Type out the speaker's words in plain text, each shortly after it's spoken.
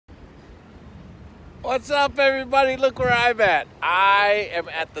What's up, everybody? Look where I'm at. I am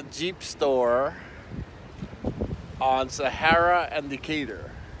at the Jeep store on Sahara and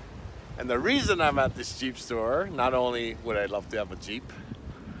Decatur. And the reason I'm at this Jeep store, not only would I love to have a Jeep,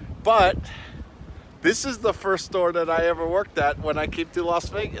 but this is the first store that I ever worked at when I came to Las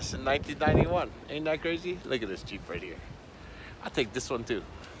Vegas in 1991. Ain't that crazy? Look at this Jeep right here. I'll take this one too.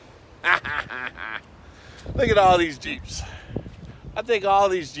 Look at all these Jeeps. I take all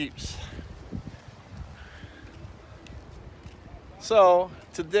these Jeeps. So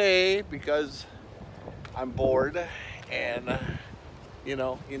today, because I'm bored and you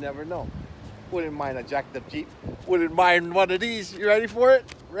know, you never know. Wouldn't mind a jacked up Jeep. Wouldn't mind one of these. You ready for it?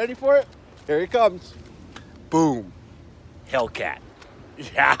 Ready for it? Here he comes. Boom. Hellcat.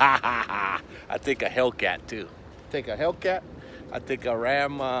 Yeah. I take a Hellcat too. Take a Hellcat. I take a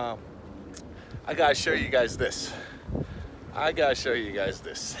Ram. I gotta show you guys this.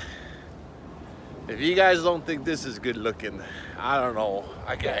 If you guys don't think this is good looking, I don't know.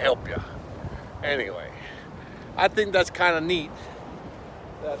 I can't help you. Anyway, I think that's kind of neat.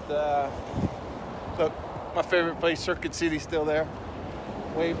 That look, my favorite place, Circuit City, still there.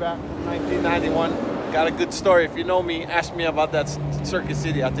 Way back in 1991. Got a good story. If you know me, ask me about that Circuit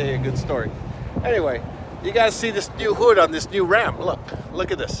City. I'll tell you a good story. Anyway, you guys see this new hood on this new Ram.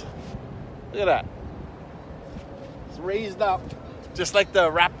 Look at this. Look at that. It's raised up, just like the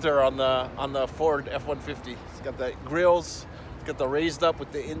Raptor on the Ford F-150. It's got the grills. It's got the raised up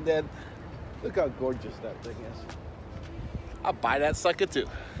with the indent. Look how gorgeous that thing is. I'll buy that sucker too.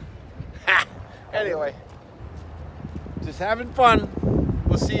 Ha! Anyway, just having fun.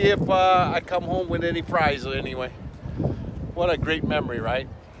 We'll see if I come home with any prize or anyway. What a great memory, right?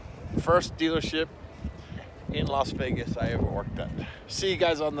 First dealership in Las Vegas I ever worked at. See you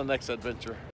guys on the next adventure.